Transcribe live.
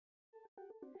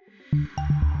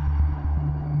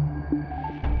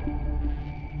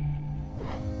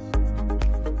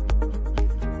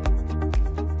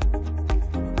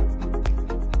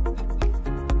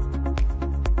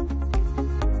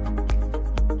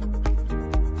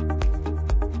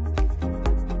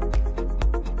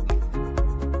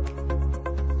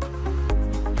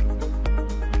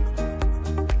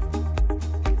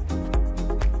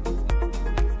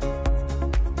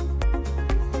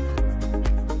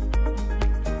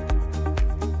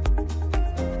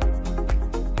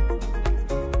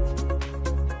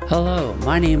Hello,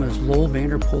 my name is Lowell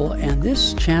Vanderpool, and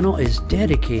this channel is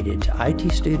dedicated to IT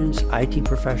students, IT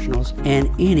professionals, and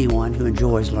anyone who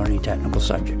enjoys learning technical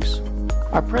subjects.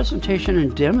 Our presentation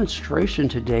and demonstration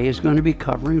today is going to be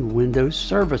covering Windows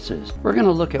services. We're going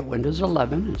to look at Windows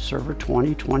 11 and Server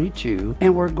 2022,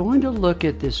 and we're going to look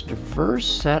at this diverse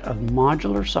set of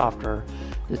modular software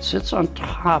that sits on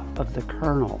top of the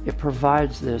kernel. It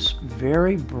provides this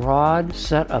very broad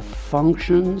set of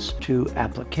functions to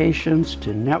applications,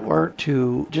 to network,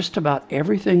 to just about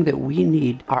everything that we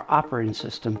need our operating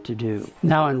system to do.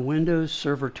 Now in Windows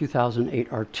Server 2008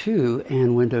 R2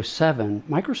 and Windows 7,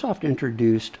 Microsoft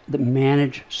introduced the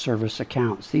Manage Service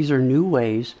Accounts. These are new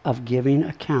ways of giving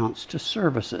accounts to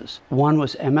services. One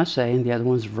was MSA and the other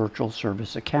one's Virtual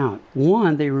Service Account.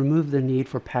 One, they removed the need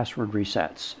for password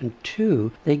resets. And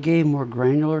two, they gave more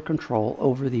granular control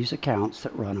over these accounts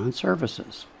that run on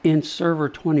services. In Server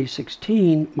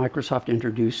 2016, Microsoft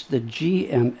introduced the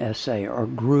GMSA, or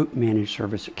Group Managed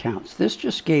Service Accounts. This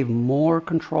just gave more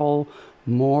control,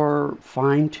 more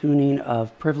fine-tuning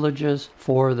of privileges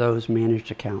for those managed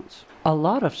accounts. A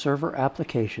lot of server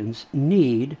applications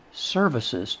need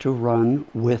services to run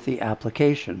with the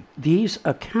application. These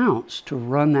accounts to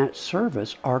run that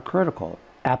service are critical.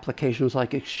 Applications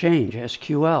like Exchange,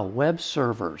 SQL, web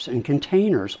servers, and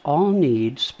containers all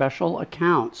need special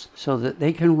accounts so that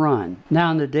they can run.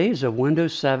 Now, in the days of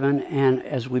Windows 7 and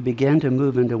as we began to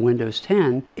move into Windows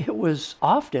 10, it was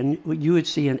often you would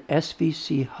see an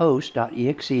Svc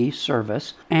Host.exe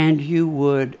service, and you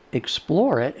would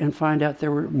explore it and find out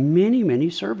there were many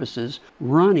services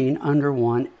running under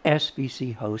one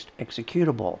Svc Host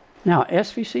executable. Now,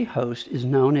 Svc Host is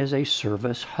known as a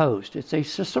service host. It's a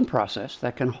system process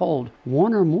that can hold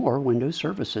one or more Windows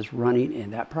services running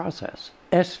in that process.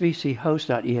 Svc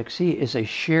Host.exe is a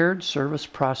shared service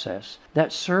process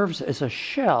that serves as a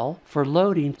shell for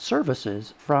loading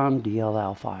services from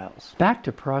DLL files. Back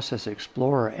to Process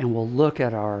Explorer, and we'll look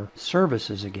at our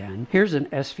services again. Here's an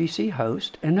Svc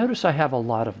host, and notice I have a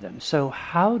lot of them. So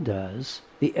how does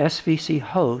the Svc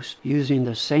host, using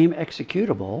the same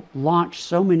executable, launch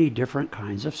so many different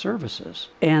kinds of services?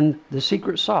 And the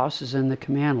secret sauce is in the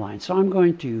command line. So I'm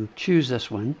going to choose this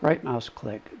one, right mouse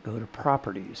click, go to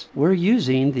Properties. We're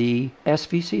using the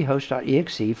Svc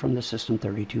Host.exe from the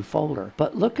System32 folder.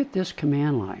 But look at this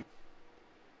command line.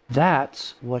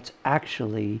 That's what's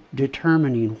actually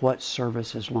determining what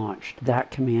service is launched, that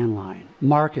command line.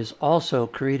 Mark has also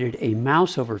created a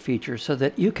mouse over feature so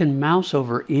that you can mouse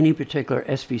over any particular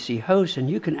Svc host and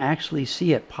you can actually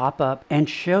see it pop up and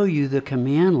show you the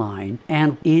command line,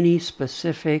 and any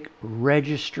specific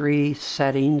registry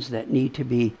settings that need to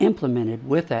be implemented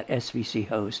with that Svc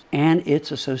host and its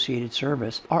associated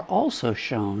service are also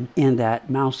shown in that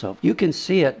mouse over. You can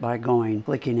see it by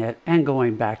clicking it and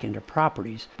going back into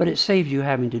Properties. But it saves you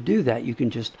having to do that. You can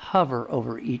just hover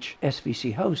over each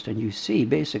Svc host and you see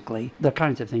basically the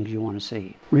kinds of things you want to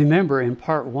see. Remember, in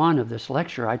part 1 of this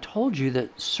lecture, I told you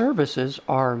that services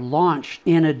are launched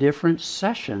in a different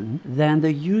session than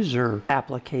the user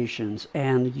applications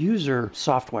and user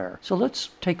software. So let's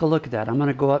take a look at that. I'm going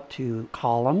to go up to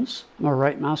Columns. I'm going to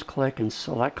right mouse click and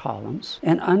select Columns.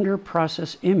 And under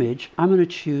Process Image, I'm going to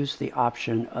choose the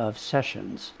option of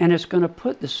Sessions. And it's going to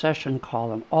put the session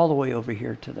column all the way over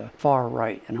here to the far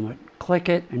right, and I'm going to click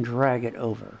it and drag it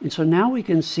over. And so now we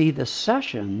can see the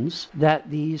sessions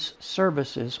that these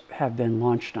services have been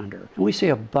launched under. And we see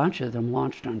a bunch of them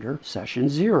launched under session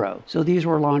 0. So these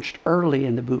were launched early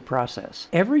in the boot process.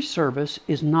 Every service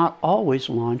is not always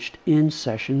launched in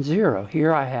session 0.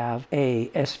 Here I have a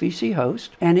Svc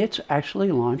host, and it's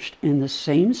actually launched in the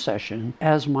same session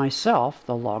as myself,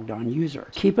 the logged on user.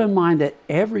 Keep in mind that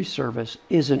every service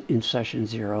isn't in session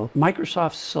 0.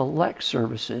 Microsoft selects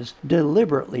services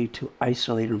deliberately to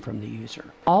isolate them from the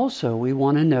user. Also, we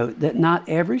want to note that not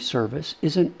every service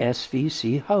is an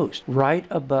Svc host. Right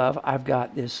above, I've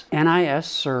got this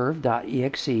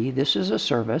nisserv.exe. This is a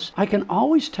service. I can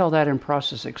always tell that in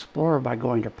Process Explorer by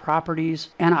going to Properties,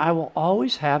 and I will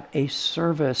always have a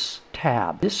service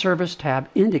tab. This service tab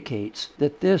indicates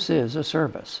that this is a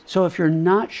service. So if you're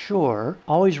not sure,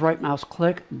 always right mouse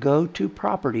click, go to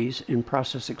Properties in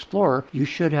Process Explorer. You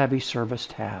should have a service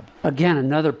tab. Again,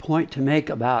 another point to make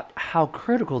about how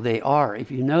critical they are.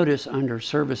 If you notice under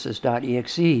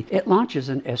services.exe, it launches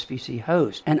an SVC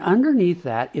host. And underneath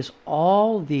that is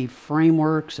all the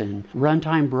frameworks and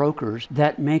runtime brokers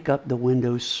that make up the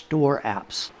Windows Store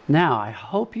apps. Now, I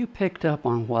hope you picked up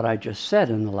on what I just said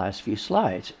in the last few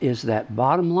slides, is that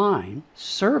bottom line,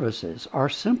 services are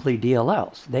simply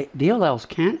DLLs. DLLs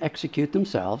can't execute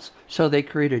themselves, so they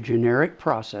create a generic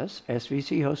process,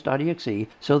 svc host.exe,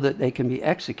 so that they can be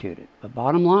executed. But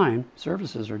bottom line,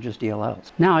 services are just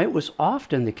DLLs. Now, it was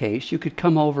often the case you could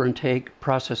come over and take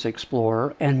Process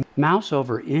Explorer and mouse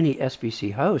over any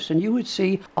SVC host, and you would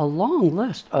see a long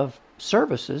list of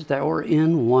services that were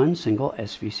in one single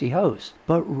SVC host.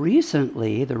 But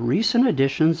recently, the recent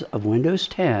additions of Windows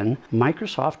 10,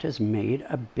 Microsoft has made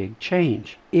a big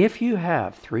change. If you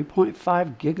have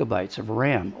 3.5 gigabytes of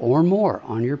RAM or more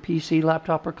on your PC,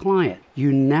 laptop, or client,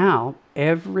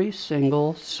 every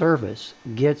single service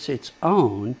gets its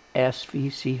own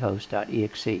svc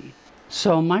host.exe.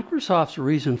 So Microsoft's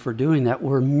reason for doing that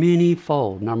were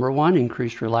many-fold. Number one,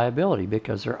 increased reliability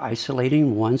because they're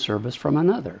isolating one service from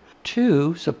another.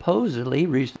 Two, supposedly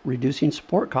reducing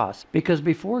support costs because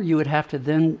before you would have to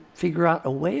then figure out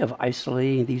a way of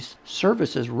isolating these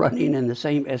services running in the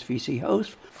same SVC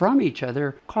host from each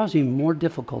other, causing more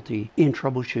difficulty in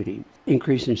troubleshooting.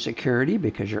 Increasing security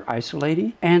because you're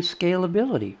isolating, and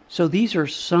scalability. So these are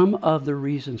some of the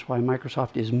reasons why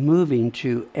Microsoft is moving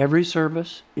to every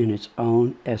service in its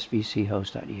own svc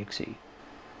host.exe.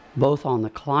 Both on the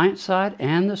client side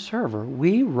and the server,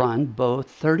 we run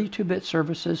both 32-bit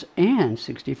services and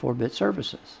 64-bit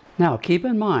services. Now, keep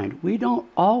in mind, we don't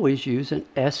always use an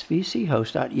svc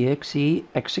host.exe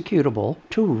executable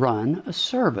to run a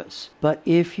service. But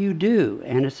if you do,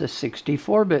 and it's a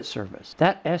 64-bit service,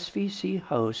 that svc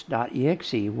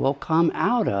host.exe will come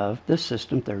out of the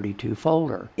System32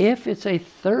 folder. If it's a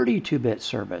 32-bit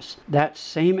service, that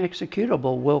same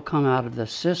executable will come out of the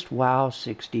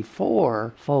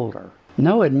SysWow64 folder.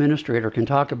 No administrator can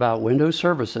talk about Windows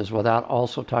services without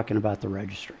also talking about the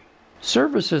registry.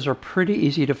 Services are pretty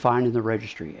easy to find in the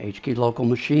registry. HKey local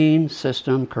machine,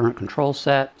 system, current control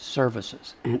set,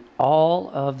 services. And all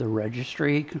of the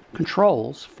registry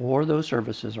controls for those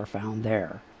services are found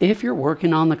there. If you're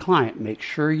working on the client, make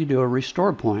sure you do a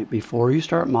restore point before you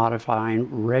start modifying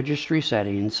registry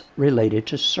settings related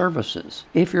to services.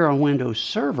 If you're on Windows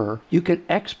Server, you can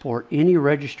export any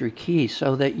registry key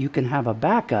so that you can have a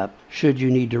backup should you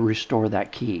need to restore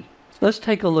that key. Let's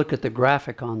take a look at the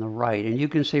graphic on the right, and you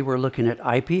can see we're looking at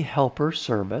IP Helper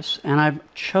Service, and I've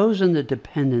chosen the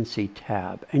Dependency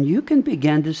tab, and you can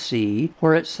begin to see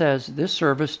where it says this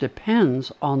service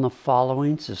depends on the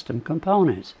following system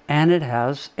components, and it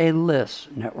has a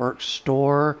list: Network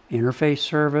Store, Interface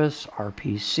Service,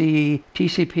 RPC,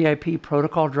 TCP/IP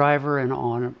Protocol Driver, and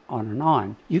on and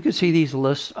on. You can see these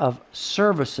lists of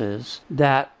services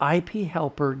that IP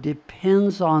Helper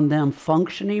depends on them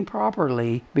functioning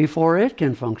properly before it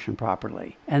can function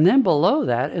properly. And then below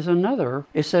that is another.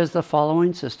 It says the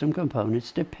following system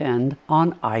components depend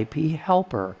on IP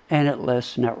Helper, and it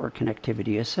lists Network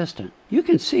Connectivity Assistant. You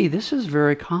can see this is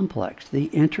very complex, the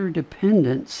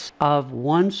interdependence of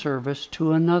one service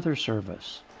to another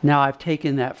service. Now I've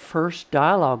taken that first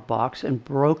dialog box and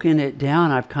broken it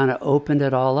down. I've kind of opened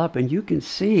it all up, and you can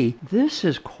see this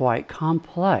is quite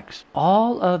complex.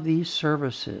 All of these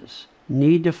services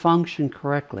need to function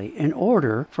correctly in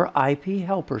order for IP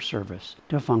Helper Service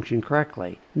to function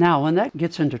correctly. Now, when that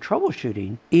gets into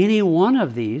troubleshooting, any one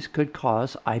of these could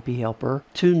cause IP Helper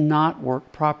to not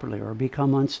work properly or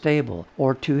become unstable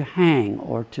or to hang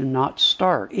or to not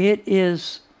start. It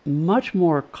is much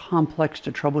more complex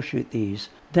to troubleshoot these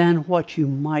than what you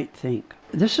might think.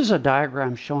 This is a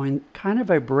diagram showing kind of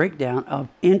a breakdown of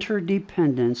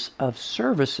interdependence of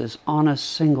services on a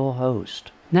single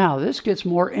host. Now, this gets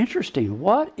more interesting.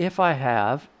 What if I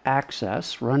have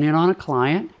Access running on a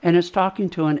client and it's talking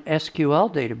to an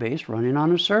SQL database running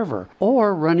on a server,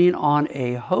 or running on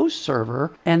a host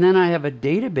server, and then I have a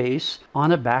database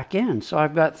on a back end? So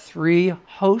I've got 3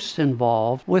 hosts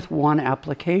involved with one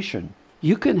application.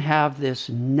 You can have this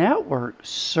network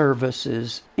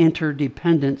services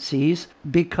interdependencies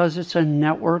because it's a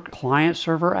network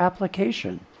client-server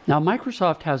application. Now,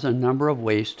 Microsoft has a number of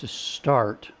ways to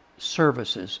start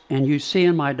services, and you see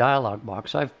in my dialog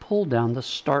box I've pulled down the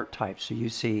start type. So you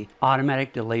see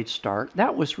automatic delayed start.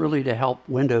 That was really to help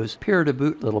Windows appear to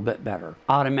boot a little bit better.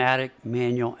 Automatic,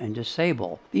 manual, and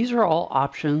disable. These are all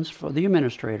options for the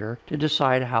administrator to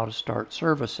decide how to start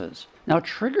services. Now,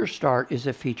 Trigger Start is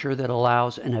a feature that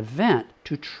allows an event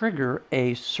to trigger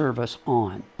a service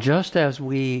on. Just as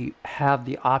we have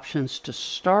the options to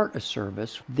start a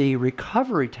service, the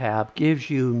Recovery tab gives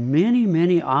you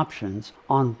many options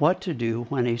on what to do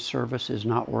when a service is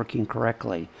not working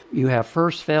correctly. You have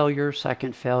first failure,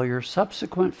 second failure,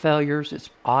 subsequent failures.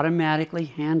 It's automatically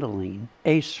handling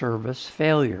a service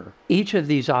failure. Each of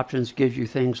these options gives you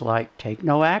things like take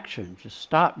no action, just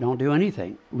stop, don't do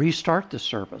anything, restart the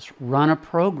service, run a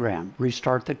program,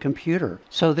 restart the computer.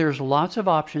 So there's lots of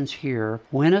options here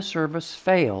when a service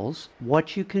fails,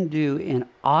 what you can do in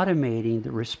automating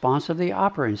the response of the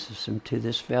operating system to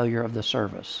this failure of the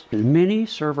service. Many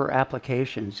server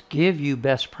applications give you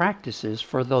best practices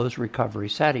for those recovery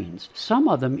settings. Some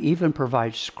of them even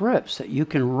provide scripts that you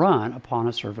can run upon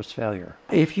a service failure.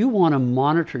 If you want to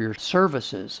monitor your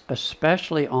services,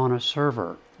 especially on a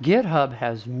server, GitHub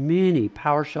has many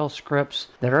PowerShell scripts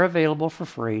that are available for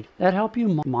free that help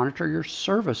you monitor your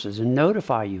services and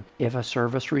notify you if a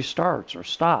service restarts or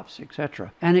stops,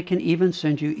 etc. And it can even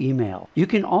send you email. You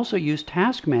can also use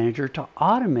Task Manager to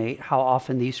automate how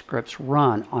often these scripts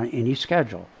run on any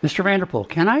schedule. Mr. Vanderpool,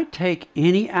 can I take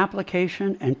any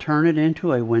application and turn it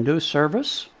into a Windows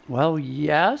service? Well,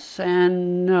 yes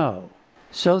and no.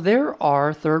 So there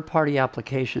are third-party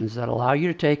applications that allow you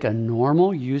to take a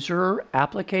normal user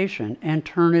application and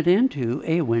turn it into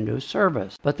a Windows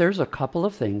service. But there's a couple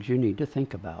of things you need to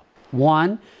think about.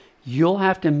 One, you'll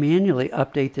have to manually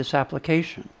update this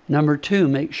application. Number two,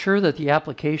 make sure that the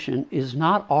application is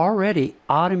not already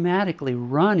automatically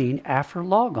running after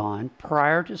logon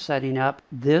prior to setting up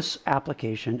this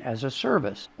application as a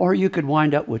service, or you could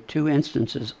wind up with 2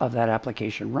 instances of that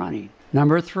application running.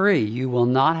 Number three, you will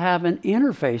not have an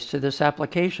interface to this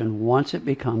application once it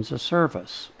becomes a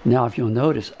service. Now, if you'll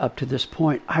notice, up to this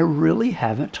point, I really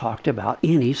haven't talked about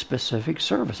any specific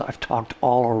service. I've talked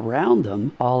all around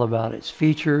them, all about its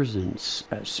features and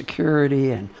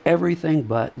security and everything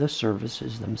but the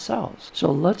services themselves.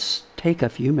 So let's take a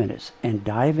few minutes and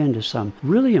dive into some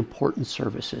really important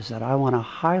services that I want to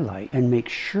highlight and make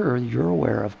sure you're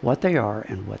aware of what they are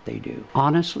and what they do.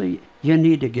 Honestly, you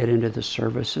need to get into the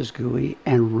services GUI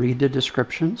and read the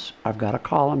descriptions. I've got a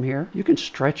column here. You can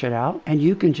stretch it out and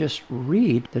you can just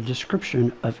read the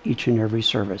description of each and every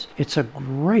service. It's a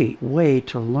great way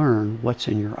to learn what's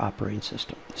in your operating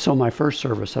system. So my first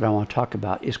service that I want to talk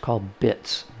about is called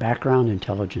BITS, Background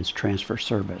Intelligence Transfer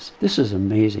Service. This is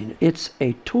amazing. It's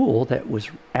a tool that was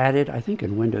added, I think,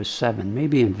 in Windows 7,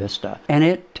 maybe in Vista, and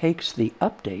it takes the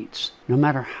updates, no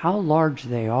matter how large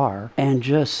they are, and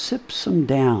just sips them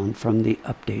down from the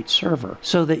update server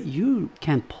so that you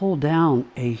can pull down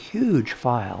a huge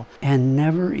file and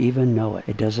never even know it.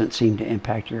 It doesn't seem to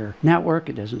impact your network.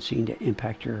 It doesn't seem to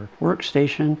impact your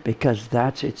workstation, because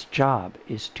that's its job,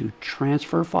 is to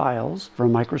transfer files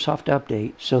from Microsoft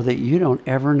Update so that you don't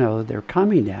ever know they're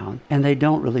coming down and they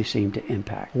don't really seem to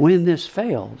impact. When this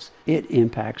fails, it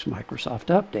impacts Microsoft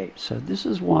Update. So this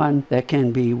is one that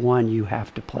can be one you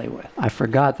have to play with. I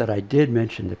forgot that I did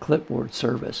mention the Clipboard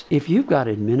Service. If you've got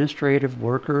administrative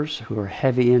workers who are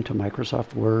heavy into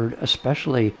Microsoft Word,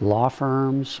 especially law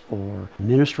firms or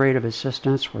administrative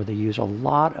assistants where they use a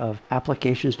lot of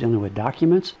applications dealing with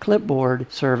documents,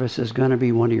 Clipboard Service is going to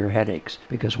be one of your headaches,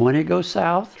 because when it goes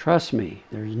south, trust me,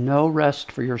 there's no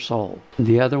rest for your soul.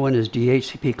 The other one is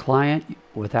Dhcp Client.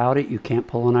 Without it, you can't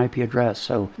pull an IP address.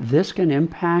 So this can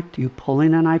impact you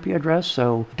pulling an IP address.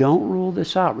 So don't rule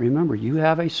this out. Remember, you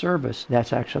have a service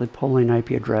that's actually pulling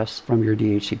IP address from your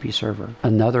DHCP server.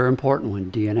 Another important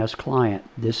one, DNS Client.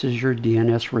 This is your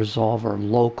DNS resolver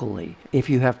locally. If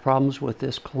you have problems with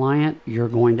this client, you're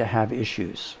going to have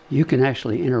issues. You can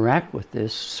actually interact with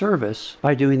this service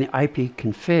by doing the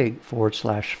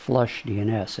ipconfig/flush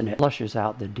DNS, and it flushes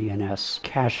out the DNS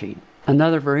caching.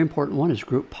 Another very important one is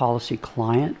Group Policy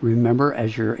Client. Remember,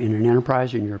 as you're in an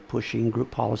enterprise and you're pushing group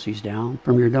policies down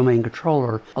from your domain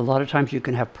controller, a lot of times you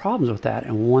can have problems with that,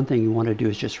 and one thing you want to do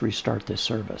is just restart this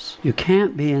service. You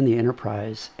can't be in the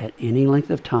enterprise at any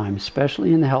length of time,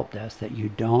 especially in the help desk, that you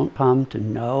don't come to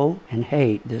know and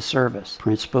hate this service,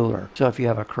 Print Spooler. So if you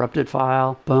have a corrupted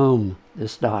file, boom,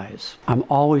 this dies. I'm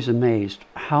always amazed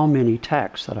how many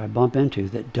techs that I bump into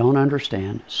that don't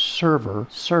understand server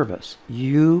service.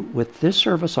 You, with this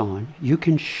service on, you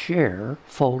can share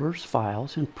folders,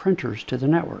 files, and printers to the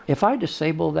network. If I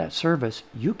disable that service,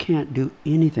 you can't do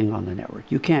anything on the network.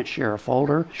 You can't share a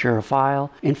folder, share a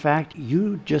file. In fact,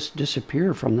 you just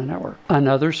disappear from the network.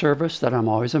 Another service that I'm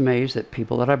always amazed that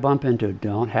people that I bump into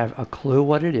don't have a clue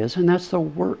what it is, and that's the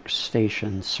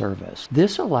Workstation Service.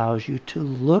 This allows you to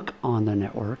look on the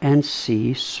network and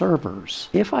see servers.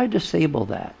 If I disable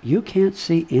that, you can't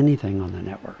see anything on the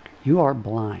network. You are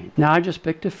blind. Now, I just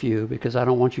picked a few because I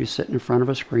don't want you sitting in front of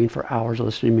a screen for hours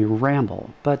listening to me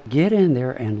ramble. But get in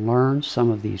there and learn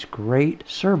some of these great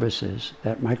services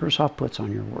that Microsoft puts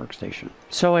on your workstation.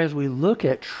 So as we look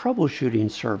at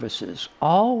troubleshooting services,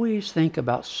 always think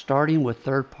about starting with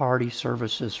third-party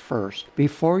services first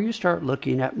before you start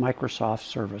looking at Microsoft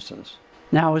services.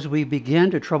 Now, as we begin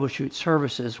to troubleshoot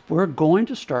services, we're going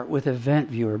to start with Event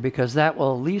Viewer because that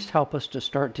will at least help us to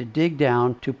start to dig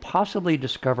down to possibly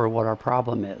discover what our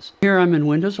problem is. Here I'm in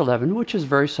Windows 11, which is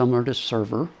very similar to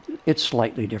Server. It's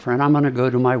slightly different. I'm going to go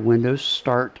to my Windows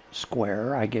Start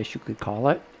Square, I guess you could call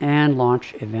it, and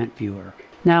launch Event Viewer.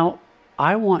 Now,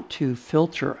 I want to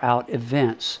filter out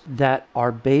events that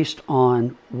are based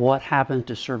on what happened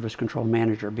to Service Control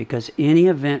Manager, because any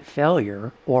event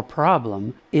failure or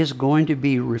problem is going to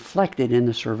be reflected in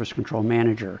the Service Control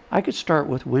Manager. I could start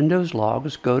with Windows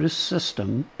Logs, go to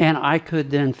System, and I could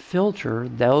then filter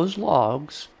those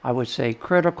logs. I would say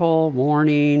critical,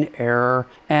 warning, error,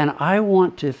 and I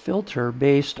want to filter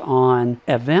based on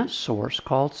event source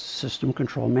called System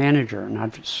Control Manager. And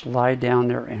I'd slide down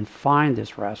there and find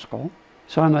this rascal.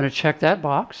 So I'm going to check that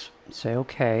box, say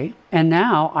OK, and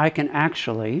now I can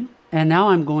actually, and now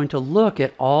I'm going to look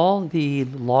at all the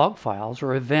log files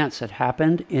or events that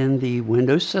happened in the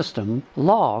Windows system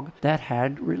log that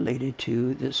had related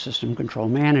to the System Control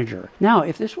Manager. Now,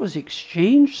 if this was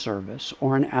Exchange service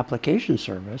or an application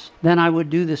service, then I would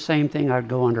do the same thing. I'd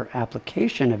go under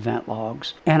Application Event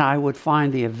Logs, and I would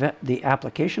find the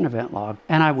application event log,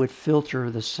 and I would filter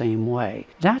the same way.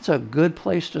 That's a good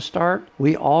place to start.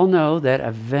 We all know that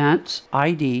events,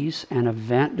 IDs, and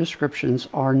event descriptions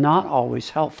are not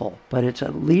always helpful, but it's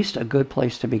at least a good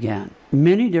place to begin.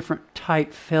 Many different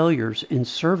type failures in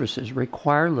services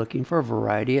require looking for a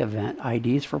variety of event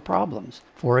IDs for problems.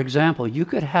 For example, you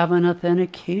could have an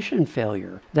authentication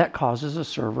failure that causes a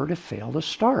server to fail to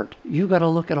start. You've got to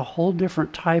look at a whole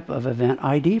different type of event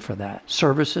ID for that.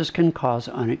 Services can cause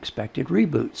unexpected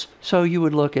reboots. So you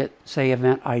would look at, say,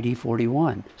 event ID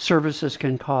 41. Services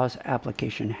can cause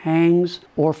application hangs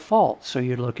or faults. So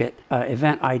you'd look at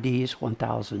event IDs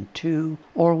 1002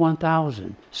 or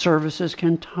 1000. Services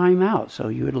can time out. So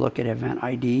you would look at event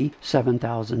ID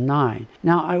 7009.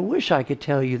 Now, I wish I could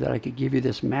tell you that I could give you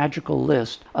this magical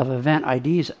list of event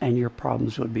IDs and your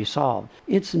problems would be solved.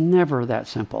 It's never that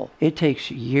simple. It takes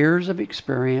years of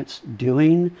experience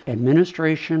doing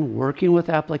administration, working with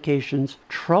applications,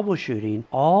 troubleshooting.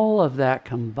 All of that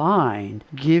combined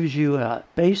gives you a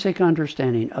basic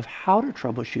understanding of how to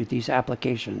troubleshoot these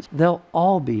applications. They'll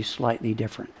all be slightly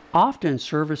different. Often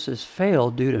services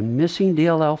fail due to missing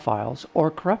DLL files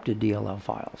or corrupted DLL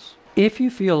files. If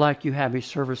you feel like you have a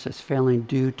service that's failing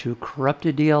due to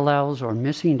corrupted DLLs or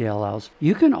missing DLLs,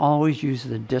 you can always use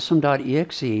the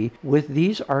dism.exe with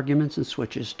these arguments and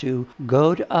switches to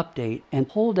go to update and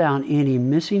pull down any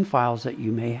missing files that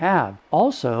you may have.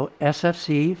 Also,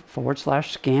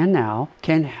 SFC/scan now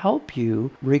can help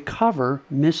you recover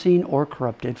missing or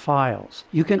corrupted files.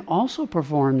 You can also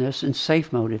perform this in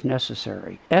safe mode if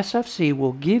necessary. SFC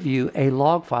will give you a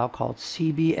log file called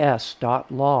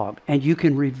cbs.log, and you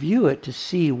can review it to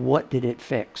see what did it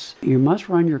fix. You must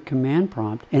run your command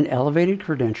prompt in elevated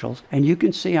credentials, and you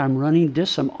can see I'm running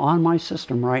dism on my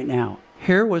system right now.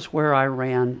 Here was where I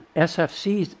ran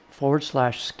SFC/scan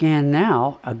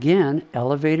now, again,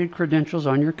 elevated credentials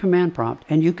on your command prompt,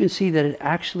 and you can see that it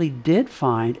actually did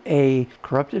find a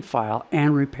corrupted file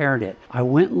and repaired it. I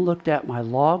went and looked at my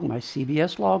log, my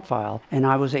CBS log file, and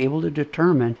I was able to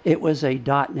determine it was a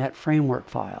 .NET framework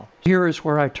file. Here is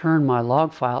where I turn my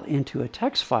log file into a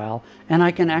text file, and I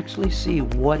can actually see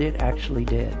what it actually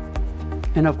did.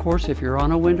 And of course, if you're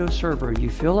on a Windows server and you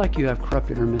feel like you have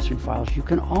corrupted or missing files, you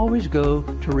can always go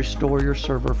to restore your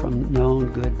server from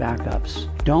known good backups.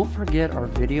 Don't forget our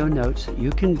video notes that you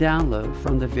can download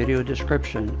from the video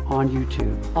description on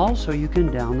YouTube. Also, you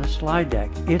can download the slide deck.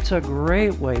 It's a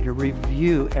great way to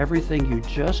review everything you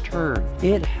just heard.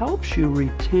 It helps you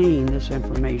retain this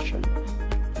information.